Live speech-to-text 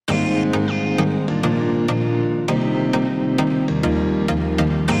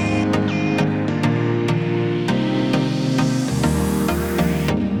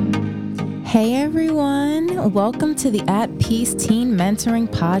Hey everyone, welcome to the At Peace Teen Mentoring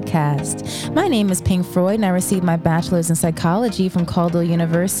Podcast. My name is Pink Freud and I received my bachelor's in psychology from Caldwell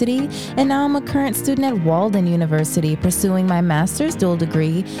University, and now I'm a current student at Walden University pursuing my master's dual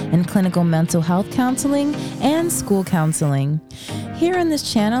degree in clinical mental health counseling and school counseling. Here on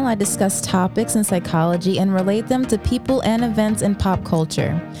this channel, I discuss topics in psychology and relate them to people and events in pop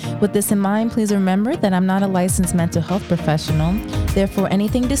culture. With this in mind, please remember that I'm not a licensed mental health professional. Therefore,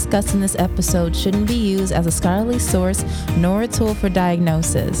 anything discussed in this episode shouldn't be used as a scholarly source nor a tool for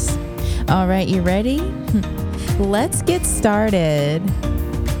diagnosis. All right, you ready? Let's get started.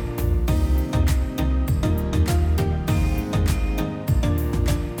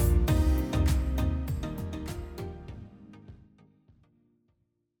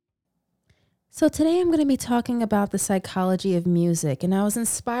 So today I'm going to be talking about the psychology of music, and I was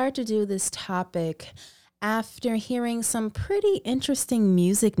inspired to do this topic after hearing some pretty interesting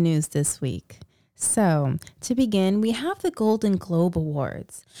music news this week. So to begin, we have the Golden Globe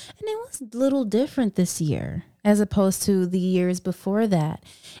Awards, and it was a little different this year as opposed to the years before that.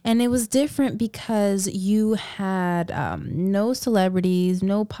 And it was different because you had no celebrities,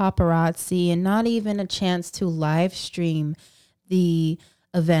 no paparazzi, and not even a chance to live stream the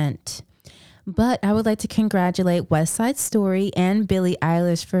event. But I would like to congratulate West Side Story and Billie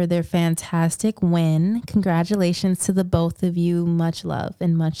Eilish for their fantastic win. Congratulations to the both of you. Much love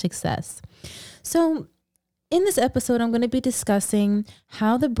and much success. So in this episode, I'm going to be discussing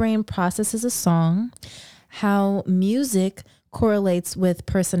how the brain processes a song, how music correlates with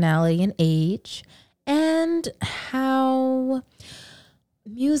personality and age, and how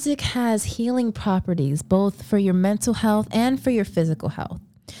music has healing properties, both for your mental health and for your physical health.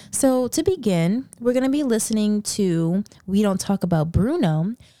 So to begin, we're going to be listening to We Don't Talk About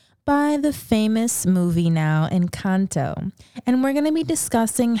Bruno by the famous movie now Encanto. And we're going to be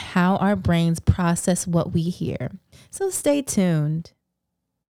discussing how our brains process what we hear. So stay tuned.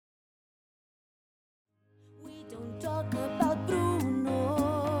 We don't talk about Bruno,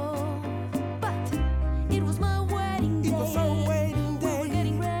 but it was my wedding day. It was our wedding day. We were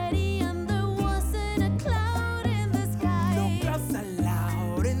getting ready and there wasn't a cloud in the sky. No clouds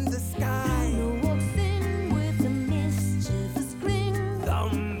allowed in the sky. Bruno walks in with a mischievous grin.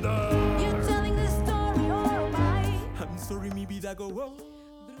 Thunder. You're telling the story or am I? I'm sorry, mi vida go on.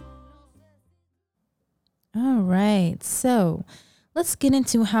 All right, so let's get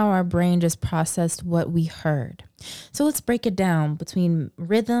into how our brain just processed what we heard. So let's break it down between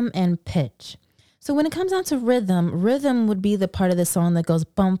rhythm and pitch. So when it comes down to rhythm would be the part of the song that goes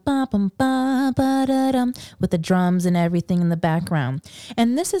bum ba bum ba ba da dum with the drums and everything in the background.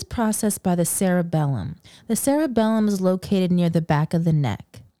 And this is processed by the cerebellum. The cerebellum is located near the back of the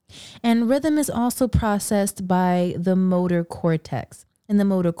neck. And rhythm is also processed by the motor cortex. And the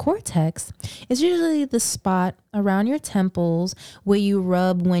motor cortex is usually the spot around your temples where you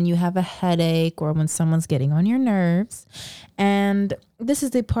rub when you have a headache or when someone's getting on your nerves. And this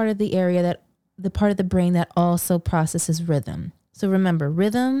is the part of the area that the part of the brain that also processes rhythm. So remember,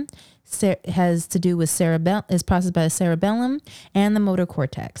 rhythm has to do with is processed by the cerebellum and the motor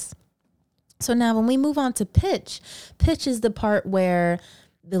cortex. So now when we move on to pitch is the part where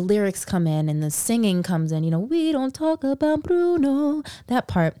the lyrics come in and the singing comes in, we don't talk about Bruno, that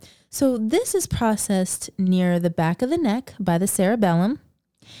part. So this is processed near the back of the neck by the cerebellum.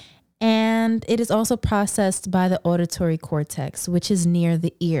 And it is also processed by the auditory cortex, which is near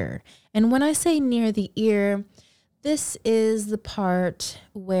the ear. And when I say near the ear, this is the part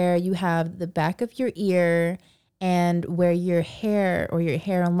where you have the back of your ear and where your hair or your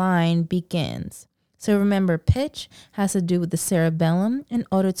hairline begins. So remember, pitch has to do with the cerebellum and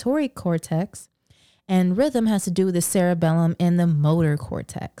auditory cortex, and rhythm has to do with the cerebellum and the motor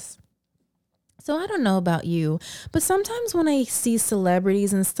cortex. So I don't know about you, but sometimes when I see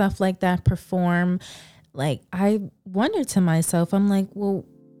celebrities and stuff like that perform, like I wonder to myself, I'm like, well,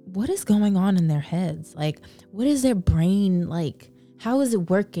 what is going on in their heads? Like, what is their brain like? How is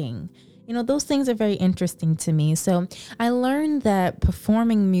it working? Those things are very interesting to me. So I learned that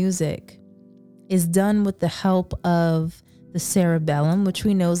performing music is done with the help of the cerebellum, which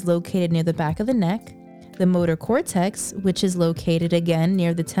we know is located near the back of the neck, the motor cortex, which is located again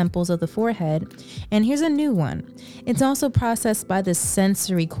near the temples of the forehead. And here's a new one. It's also processed by the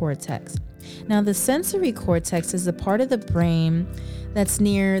sensory cortex. Now, the sensory cortex is the part of the brain that's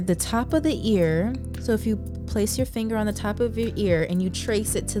near the top of the ear. So if you place your finger on the top of your ear and you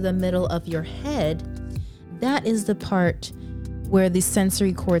trace it to the middle of your head, that is the part where the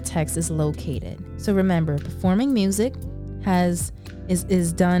sensory cortex is located. So remember, performing music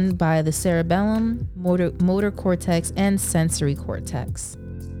is done by the cerebellum, motor cortex, and sensory cortex.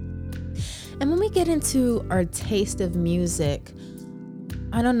 And when we get into our taste of music,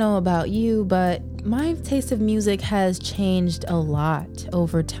 I don't know about you, but my taste of music has changed a lot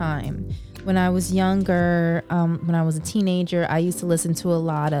over time. When I was younger, when I was a teenager, I used to listen to a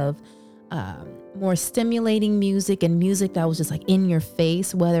lot of more stimulating music and music that was just like in your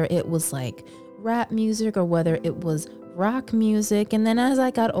face, whether it was like rap music or whether it was rock music. And then as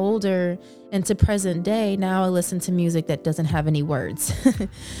I got older into present day, now I listen to music that doesn't have any words.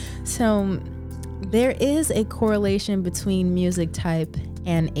 So there is a correlation between music type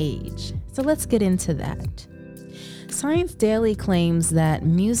and age. So let's get into that. Science Daily claims that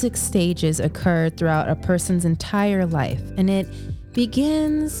music stages occur throughout a person's entire life, and it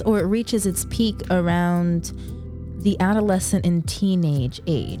begins or it reaches its peak around the adolescent and teenage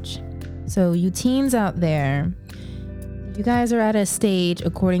age. So you teens out there, you guys are at a stage,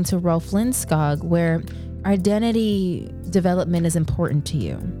 according to Rolf Lindskog, where identity development is important to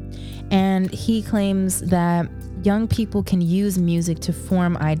you. And he claims that young people can use music to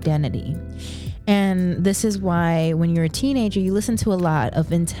form identity. And this is why when you're a teenager, you listen to a lot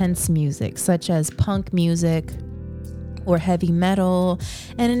of intense music, such as punk music or heavy metal.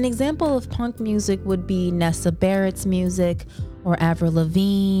 And an example of punk music would be Nessa Barrett's music or Avril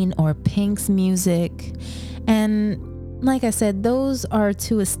Lavigne or Pink's music. And like I said, those are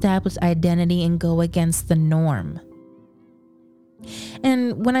to establish identity and go against the norm.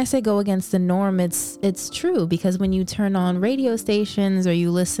 And when I say go against the norm, it's true, because when you turn on radio stations or you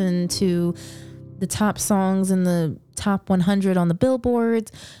listen to the top songs in the top 100 on the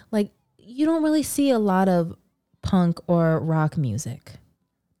billboards, like, you don't really see a lot of punk or rock music.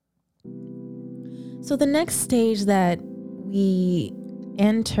 So the next stage that we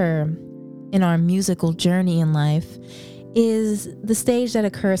enter in our musical journey in life is the stage that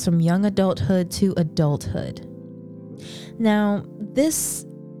occurs from young adulthood to adulthood. Now, this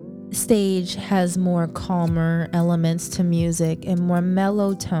stage has more calmer elements to music and more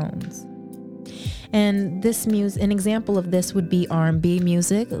mellow tones. And this music, an example of this would be R&B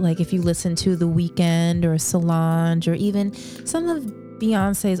music, like if you listen to The Weeknd or Solange or even some of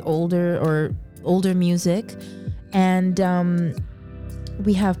Beyonce's older music. And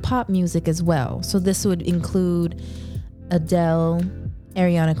we have pop music as well. So this would include Adele,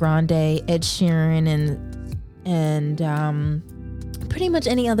 Ariana Grande, Ed Sheeran, and pretty much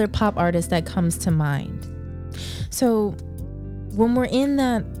any other pop artist that comes to mind. So when we're in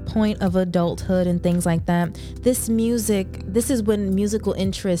that point of adulthood and things like that, this is when musical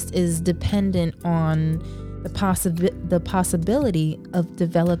interest is dependent on the possibility of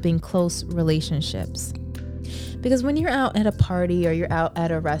developing close relationships. Because when you're out at a party or you're out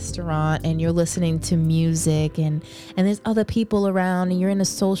at a restaurant and you're listening to music and there's other people around and you're in a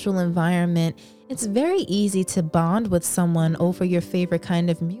social environment, it's very easy to bond with someone over your favorite kind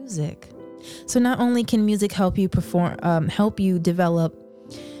of music. So not only can music help you develop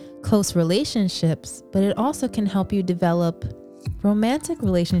close relationships, but it also can help you develop romantic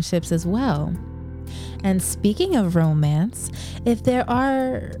relationships as well. And speaking of romance, if there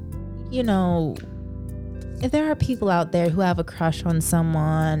are people out there who have a crush on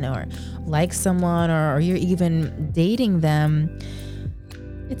someone or like someone, or you're even dating them,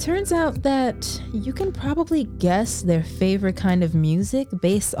 it turns out that you can probably guess their favorite kind of music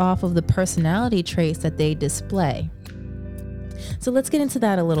based off of the personality traits that they display. So let's get into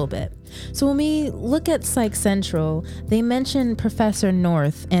that a little bit. So when we look at Psych Central, they mention Professor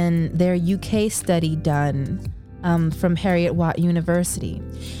North and their UK study done from Heriot-Watt University.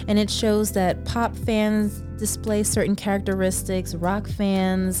 And it shows that pop fans display certain characteristics, rock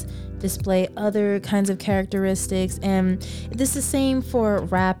fans display other kinds of characteristics, and this is the same for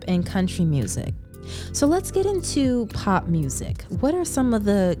rap and country music. So let's get into pop music. What are some of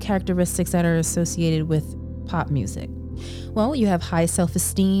the characteristics that are associated with pop music? Well, you have high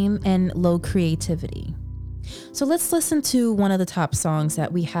self-esteem and low creativity. So let's listen to one of the top songs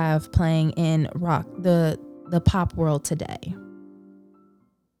that we have playing in rock, the pop world today.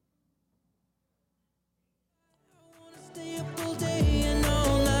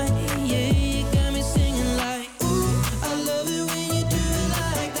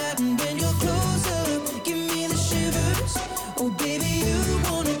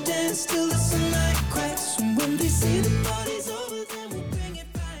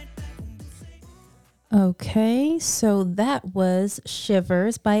 Okay, so that was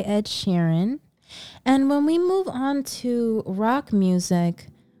Shivers by Ed Sheeran. And when we move on to rock music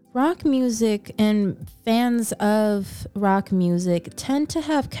and fans of rock music tend to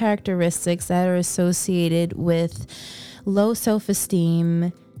have characteristics that are associated with low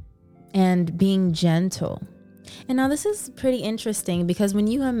self-esteem and being gentle. And now this is pretty interesting because when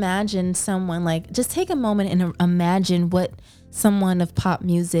you imagine someone, like, just take a moment and imagine what someone of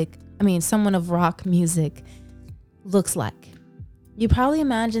someone of rock music looks like. You probably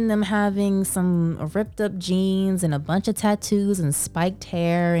imagine them having some ripped up jeans and a bunch of tattoos and spiked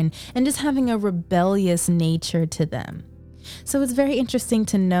hair and just having a rebellious nature to them. So it's very interesting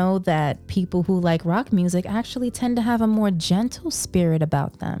to know that people who like rock music actually tend to have a more gentle spirit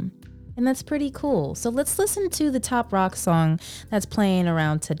about them. And that's pretty cool. So let's listen to the top rock song that's playing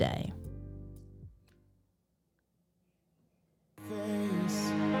around today.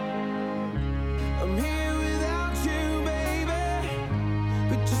 I'm here without you, baby,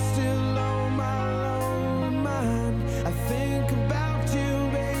 but you're still on my lonely mind. I think about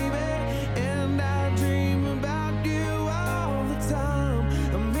you, baby, and I dream about you all the time.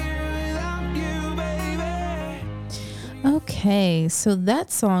 I'm here without you, baby. Okay, so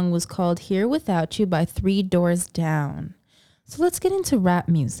that song was called Here Without You by Three Doors Down. So let's get into rap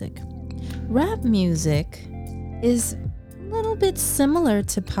music. Rap music is a little bit similar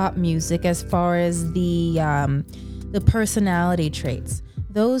to pop music as far as the personality traits.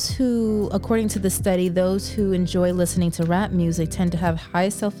 Those who, according to the study, those who enjoy listening to rap music tend to have high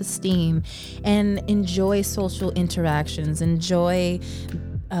self-esteem and enjoy social interactions, enjoy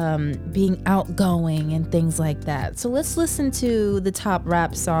being outgoing and things like that. So let's listen to the top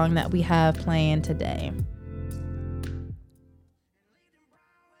rap song that we have playing today.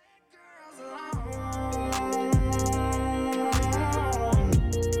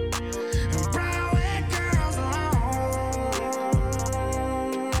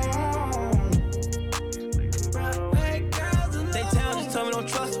 They tell just told me don't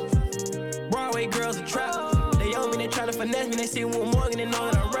trust me. Broadway girls are trap. They own me, they try to finesse me. They see Will Morgan, they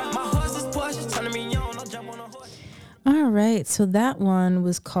know that I rap. My horse is Porsche, she's turning me on. I'll jump on a horse. All right, so that one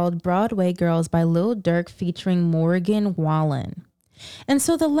was called Broadway Girls by Lil Durk featuring Morgan Wallen. And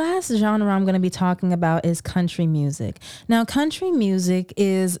so the last genre I'm going to be talking about is country music. Now, country music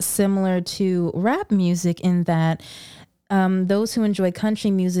is similar to rap music in that those who enjoy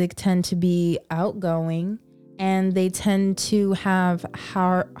country music tend to be outgoing and they tend to have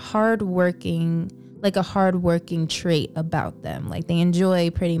hardworking trait about them. Like they enjoy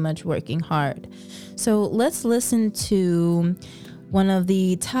pretty much working hard. So let's listen to one of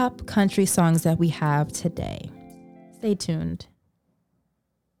the top country songs that we have today. Stay tuned.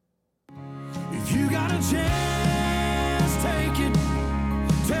 If you got a chance, take it.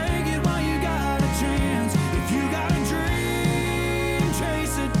 Take it while you got a chance. If you got a dream,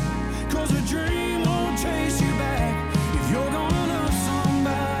 chase it. 'Cause a dream won't chase you back. If you're gonna love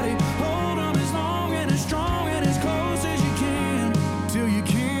somebody, hold them as long and as strong and as close as you can, till you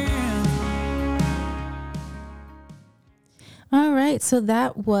can. All right, so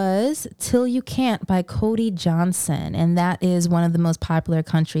that was Till You Can't by Cody Johnson, and that is one of the most popular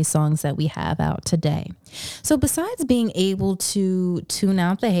country songs that we have out today. So besides being able to tune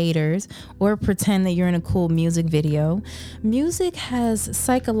out the haters or pretend that you're in a cool music video, music has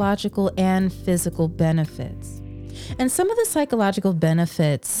psychological and physical benefits. And some of the psychological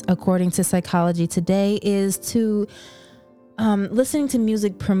benefits, according to Psychology Today, is to listening to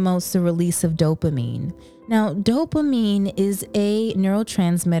music promotes the release of dopamine. Now, dopamine is a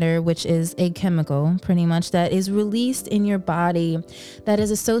neurotransmitter, which is a chemical pretty much that is released in your body that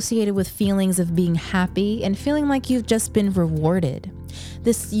is associated with feelings of being happy and feeling like you've just been rewarded.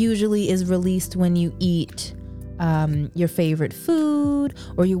 This usually is released when you eat your favorite food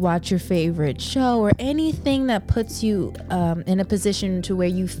or you watch your favorite show or anything that puts you in a position to where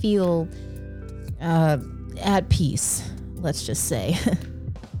you feel at peace, let's just say.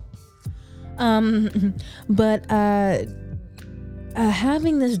 But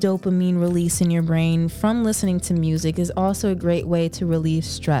having this dopamine release in your brain from listening to music is also a great way to relieve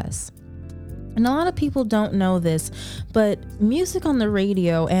stress. And a lot of people don't know this, but music on the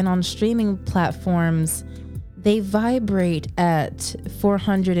radio and on streaming platforms, they vibrate at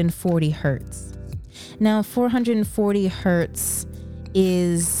 440 hertz. Now, 440 hertz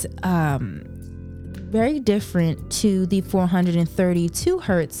is very different to the 432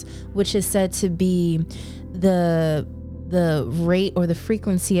 hertz, which is said to be the rate or the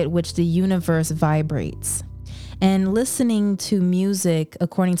frequency at which the universe vibrates. And listening to music,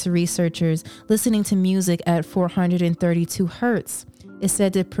 according to researchers, listening to music at 432 hertz is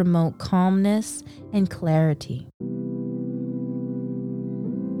said to promote calmness and clarity.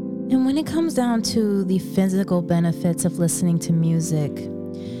 And when it comes down to the physical benefits of listening to music,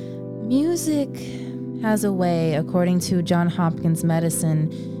 music has a way, according to Johns Hopkins Medicine,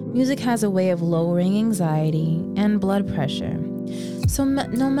 music has a way of lowering anxiety and blood pressure. So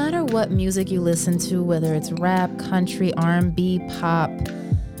no matter what music you listen to, whether it's rap, country, R&B, pop,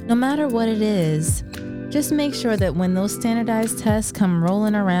 no matter what it is, just make sure that when those standardized tests come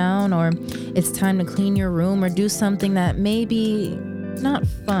rolling around, or it's time to clean your room or do something that may be not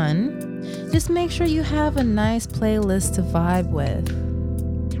fun, just make sure you have a nice playlist to vibe with.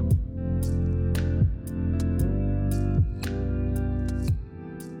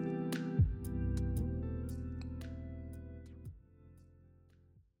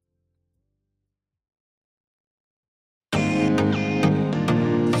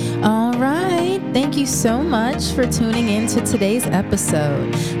 Thank you so much for tuning in to today's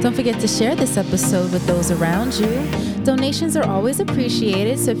episode. Don't forget to share this episode with those around you. Donations are always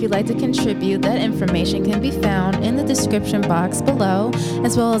appreciated, so if you'd like to contribute, that information can be found in the description box below,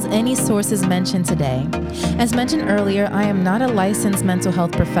 as well as any sources mentioned today. As mentioned earlier, I am not a licensed mental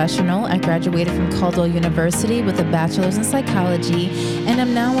health professional. I graduated from Caldwell University with a bachelor's in psychology, and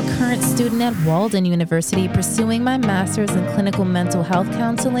I'm now a current student at Walden University pursuing my master's in clinical mental health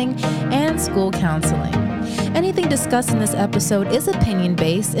counseling and school counseling. Anything discussed in this episode is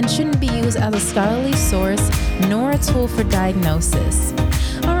opinion-based and shouldn't be used as a scholarly source nor a tool for diagnosis.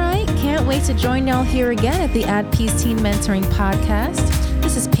 All right, can't wait to join y'all here again at the At Peace Teen Mentoring Podcast.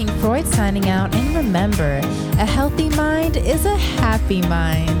 This is Pink Freud signing out, and remember, a healthy mind is a happy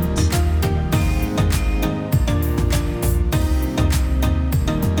mind.